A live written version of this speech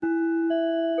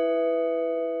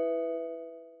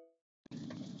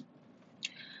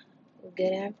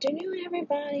Good afternoon,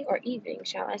 everybody, or evening,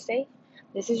 shall I say.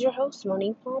 This is your host,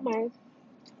 Monique Palmer.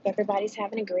 Everybody's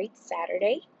having a great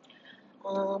Saturday.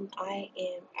 I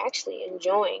am actually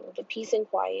enjoying the peace and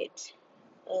quiet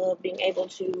of being able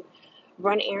to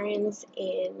run errands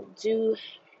and do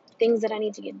things that I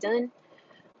need to get done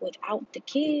without the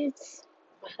kids.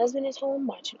 My husband is home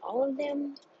watching all of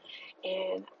them,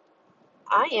 and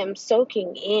I am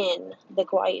soaking in the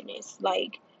quietness.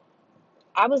 Like,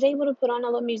 I was able to put on a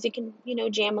little music and,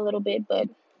 jam a little bit, but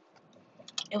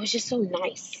it was just so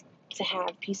nice to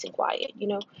have peace and quiet.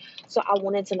 So I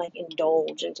wanted to like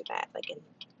indulge into that, like, and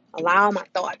allow my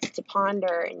thoughts to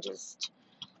ponder and just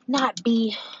not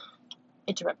be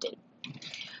interrupted.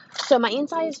 So my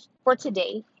insight for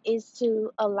today is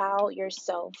to allow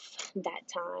yourself that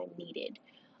time needed,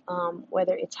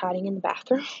 whether it's hiding in the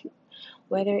bathroom,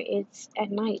 whether it's at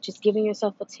night, just giving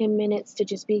yourself a 10 minutes to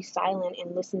just be silent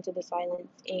and listen to the silence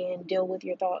and deal with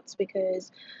your thoughts,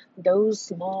 because those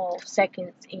small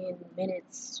seconds and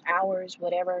minutes, hours,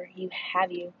 whatever you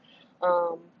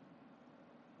um,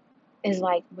 is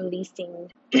like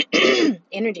releasing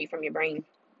energy from your brain.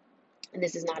 And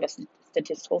this is not a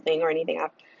statistical thing or anything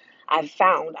I've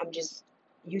found. I'm just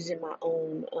using my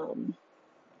own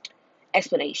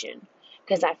explanation,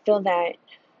 because I feel that,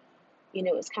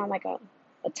 it's kind of like a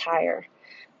tire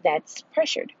that's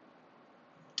pressured.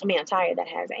 I mean, a tire that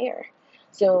has air.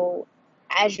 So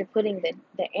as you're putting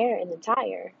the air in the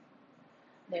tire,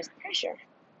 there's pressure.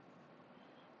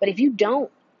 But if you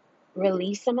don't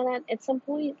release some of that at some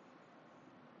point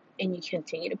and you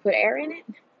continue to put air in it,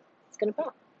 it's going to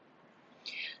pop.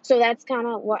 So that's kind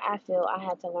of what I feel I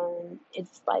had to learn.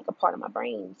 It's like a part of my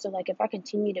brain. So, like, if I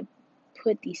continue to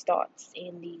put these thoughts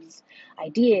and these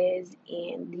ideas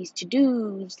and these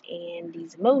to-dos and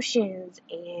these emotions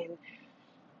and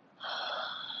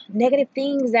negative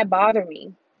things that bother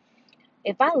me,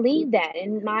 if I leave that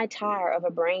in my tire of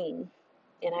a brain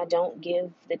and I don't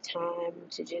give the time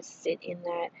to just sit in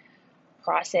that,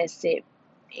 process it,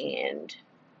 and,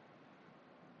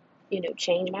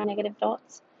 change my negative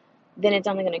thoughts, then it's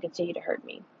only going to continue to hurt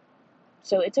me.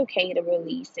 So it's okay to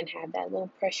release and have that little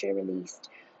pressure released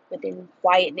within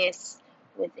quietness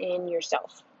within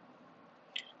yourself.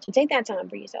 So take that time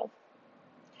for yourself.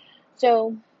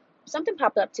 So something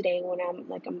popped up today when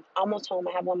I'm almost home.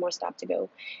 I have one more stop to go,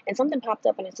 and something popped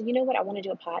up, and I said, you know what, I want to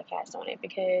do a podcast on it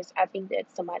because I think that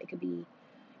somebody could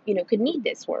need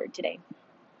this word today.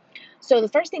 So the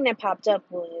first thing that popped up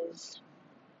was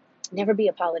never be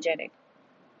apologetic.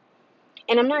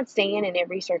 And I'm not saying in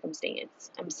every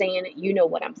circumstance. I'm saying,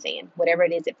 what I'm saying. Whatever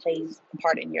it is, it plays a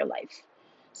part in your life.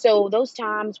 So those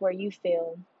times where you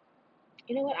feel,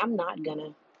 you know what, I'm not going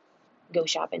to go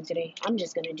shopping today. I'm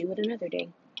just going to do it another day.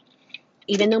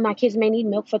 Even though my kids may need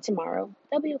milk for tomorrow,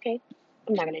 they'll be okay.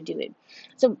 I'm not going to do it.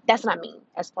 So that's what I mean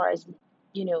as far as,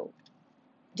 you know,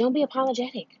 don't be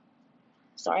apologetic.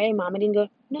 Sorry, mama didn't go.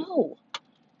 No,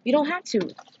 you don't have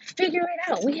to. Figure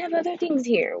it out. We have other things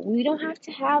here. We don't have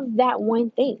to have that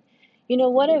one thing.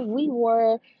 What if we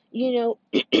were, you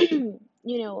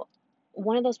know,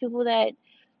 one of those people that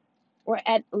were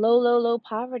at low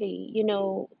poverty,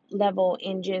 level,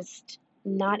 and just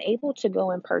not able to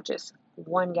go and purchase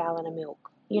 1 gallon of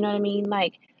milk. You know what I mean?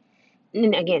 Like,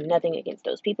 and again, nothing against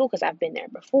those people because I've been there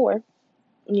before.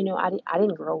 I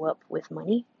didn't grow up with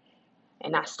money.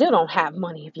 And I still don't have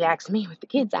money. If you ask me, with the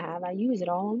kids I have, I use it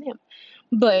all on them.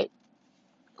 But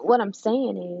what I'm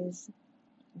saying is,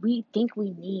 we think we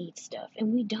need stuff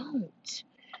and we don't.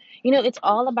 It's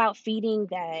all about feeding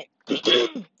that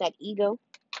that ego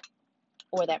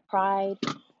or that pride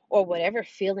or whatever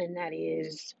feeling that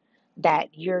is that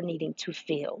you're needing to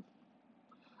feel.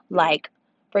 Like,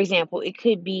 for example, it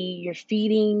could be you're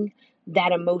feeding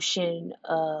that emotion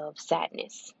of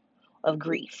sadness, of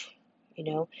grief,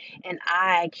 and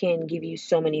I can give you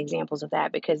so many examples of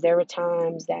that because there were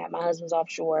times that my husband's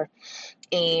offshore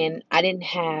and I didn't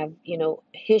have,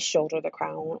 his shoulder to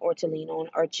cry on or to lean on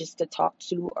or just to talk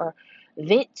to or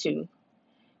vent to.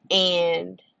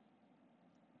 And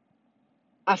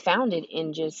I found it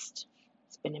in just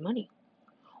spending money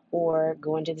or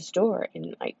going to the store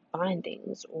and like buying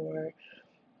things or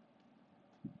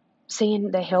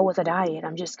saying the hell with a diet.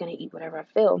 I'm just going to eat whatever I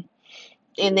feel.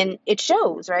 And then it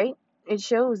shows, right? It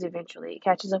shows eventually. It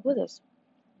catches up with us.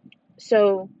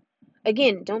 So,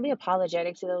 again, don't be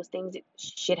apologetic to those things.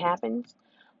 Shit happens.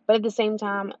 But at the same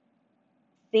time,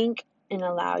 think and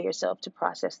allow yourself to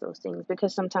process those things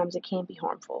because sometimes it can be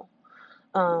harmful.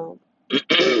 Um,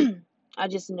 I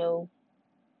just know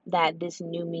that this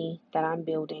new me that I'm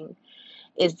building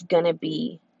is going to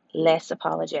be less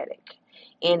apologetic.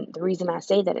 And the reason I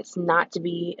say that, it's not to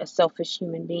be a selfish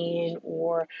human being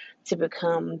or to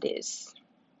become this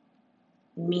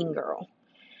mean girl.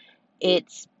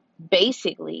 It's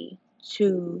basically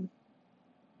to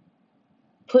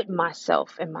put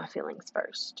myself and my feelings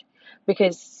first.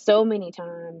 Because so many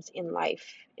times in life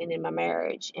and in my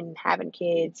marriage and having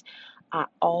kids, I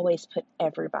always put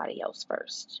everybody else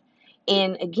first.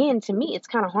 And again, to me, it's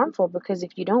kind of harmful, because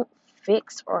if you don't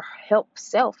fix or help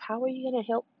self, how are you going to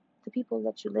help the people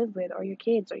that you live with or your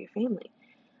kids or your family?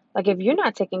 Like, if you're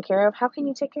not taken care of, how can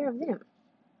you take care of them?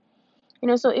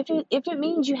 So if it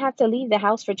means you have to leave the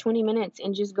house for 20 minutes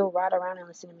and just go ride around and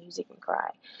listen to music and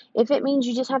cry, if it means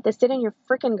you just have to sit in your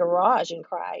freaking garage and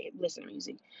cry and listen to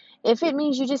music, if it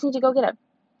means you just need to go get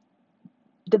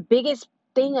the biggest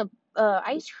thing of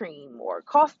ice cream or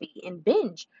coffee and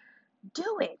binge,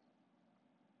 do it.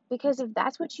 Because if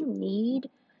that's what you need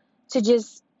to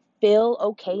just feel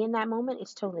okay in that moment,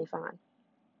 it's totally fine.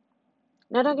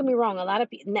 Now, don't get me wrong. A lot of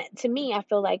people, to me, I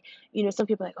feel like, some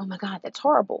people are like, oh my God, that's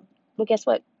horrible. But guess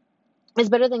what? It's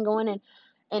better than going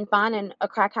and finding a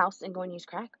crack house and going to use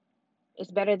crack. It's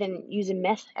better than using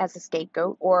meth as a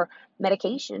scapegoat or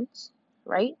medications,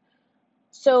 right?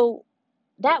 So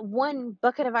that one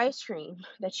bucket of ice cream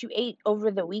that you ate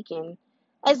over the weekend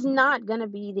is not going to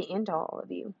be the end all of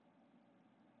you.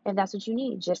 And that's what you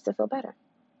need just to feel better.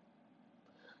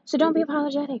 So don't be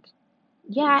apologetic.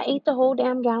 Yeah, I ate the whole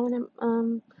damn gallon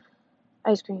of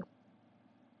ice cream.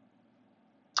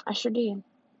 I sure did.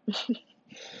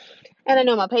 And I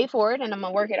know I'm going to pay for it and I'm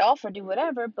going to work it off or do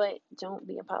whatever, but don't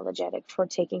be apologetic for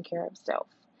taking care of self.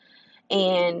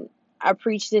 And I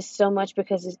preach this so much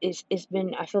because it's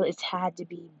been, I feel it's had to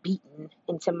be beaten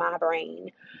into my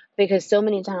brain, because so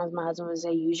many times my husband would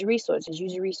say, use your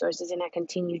resources. And I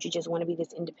continue to just want to be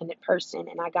this independent person.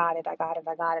 And I got it.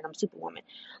 I'm Superwoman.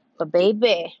 But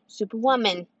baby,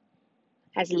 Superwoman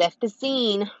has left the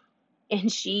scene,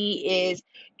 and she is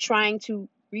trying to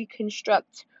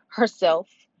reconstruct herself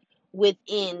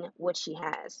within what she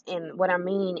has. And what I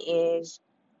mean is,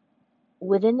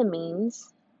 within the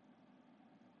means,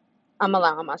 I'm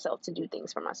allowing myself to do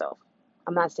things for myself.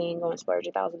 I'm not saying go and splurge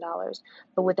 $1,000,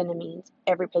 but within the means,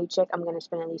 every paycheck, I'm going to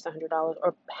spend at least $100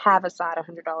 or have aside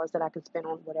 $100 that I can spend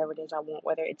on whatever it is I want,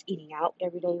 whether it's eating out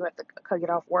every day, you have to get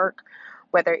off work,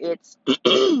 whether it's,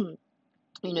 using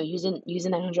that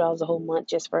 $100 a whole month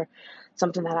just for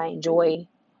something that I enjoy,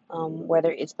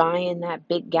 whether it's buying that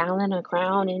big gallon of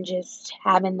Crown and just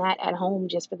having that at home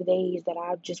just for the days that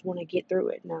I just want to get through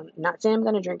it. Now, I'm not saying I'm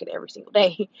going to drink it every single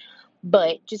day,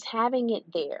 but just having it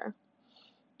there.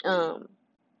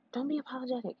 Don't be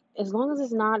apologetic. As long as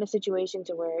it's not a situation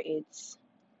to where it's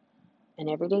an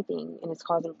everyday thing and it's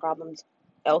causing problems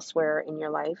elsewhere in your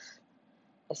life,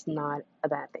 it's not a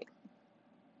bad thing.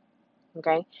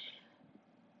 Okay?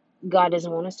 God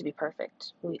doesn't want us to be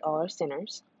perfect. We are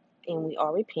sinners and we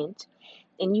all repent,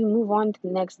 and you move on to the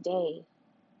next day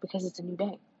because it's a new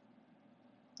day.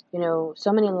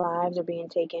 So many lives are being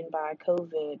taken by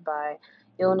COVID, by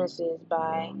illnesses,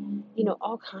 by,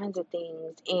 all kinds of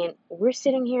things. And we're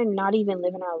sitting here not even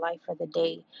living our life for the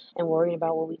day and worrying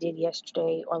about what we did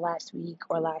yesterday or last week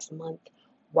or last month.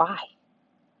 Why?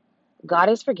 God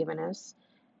has forgiven us.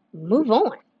 Move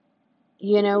on.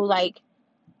 Like,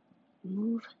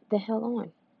 move the hell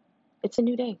on. It's a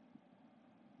new day.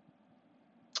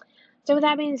 So with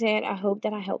that being said, I hope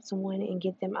that I help someone and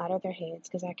get them out of their heads,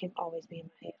 because I can always be in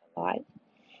my head a lot.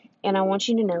 And I want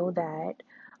you to know that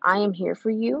I am here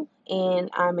for you, and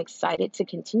I'm excited to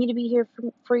continue to be here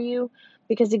for you,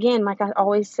 because again, like I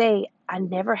always say, I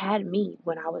never had me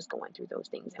when I was going through those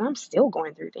things, and I'm still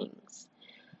going through things.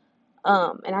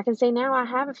 And I can say now I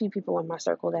have a few people in my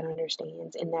circle that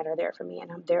understands and that are there for me,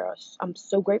 and I'm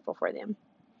so grateful for them.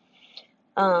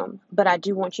 But I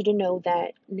do want you to know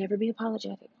that never be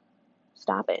apologetic.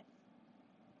 Stop it.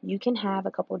 You can have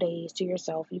a couple days to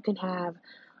yourself. You can have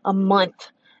a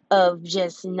month of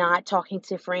just not talking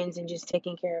to friends and just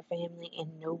taking care of family,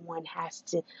 and no one has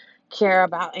to care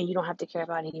about, and you don't have to care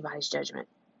about anybody's judgment.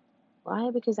 Why?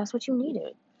 Because that's what you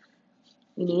needed.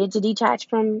 You needed to detach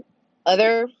from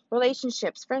other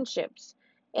relationships, friendships.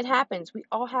 It happens. We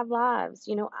all have lives.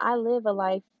 I live a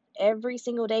life every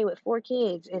single day with 4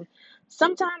 kids, and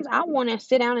sometimes I want to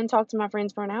sit down and talk to my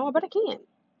friends for an hour, but I can't.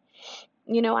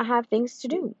 I have things to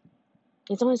do.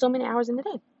 It's only so many hours in the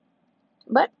day.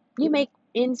 But you make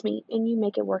ends meet and you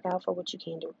make it work out for what you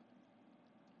can do.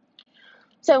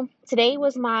 So today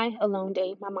was my alone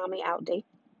day, my mommy out day,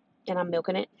 and I'm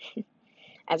milking it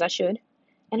as I should.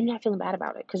 And I'm not feeling bad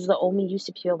about it, because the old me used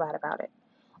to feel bad about it.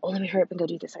 Oh, let me hurry up and go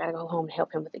do this. I gotta go home and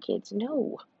help him with the kids.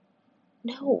 No,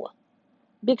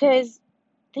 because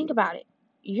think about it.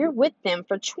 you're with them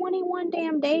for 21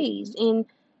 damn days, and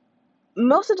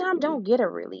most of the time don't get a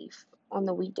relief on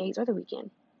the weekdays or the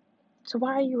weekend. So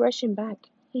why are you rushing back?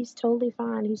 He's totally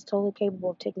fine. He's totally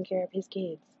capable of taking care of his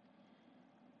kids.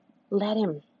 Let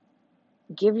him.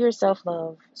 Give yourself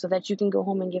love so that you can go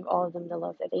home and give all of them the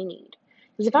love that they need.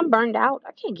 Because if I'm burned out,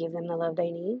 I can't give them the love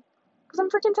they need because I'm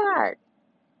freaking tired.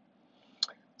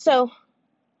 So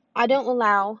I don't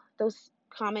allow those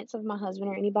comments of my husband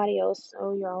or anybody else,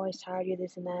 oh, you're always tired, you're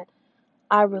this and that.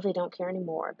 I really don't care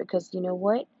anymore because you know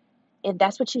what? If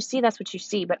that's what you see, that's what you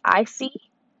see. But I see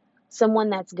someone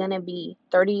that's going to be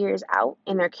 30 years out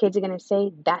and their kids are going to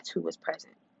say that's who was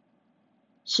present.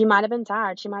 She might have been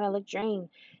tired. She might have looked drained.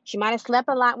 She might have slept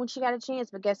a lot when she got a chance,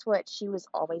 but guess what? She was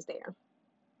always there.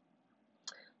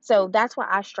 So that's why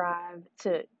I strive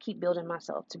to keep building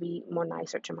myself, to be more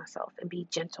nicer to myself and be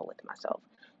gentle with myself.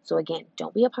 So again,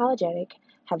 don't be apologetic.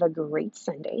 Have a great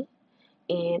Sunday,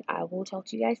 and I will talk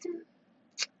to you guys soon.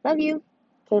 Love you.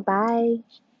 Okay, bye.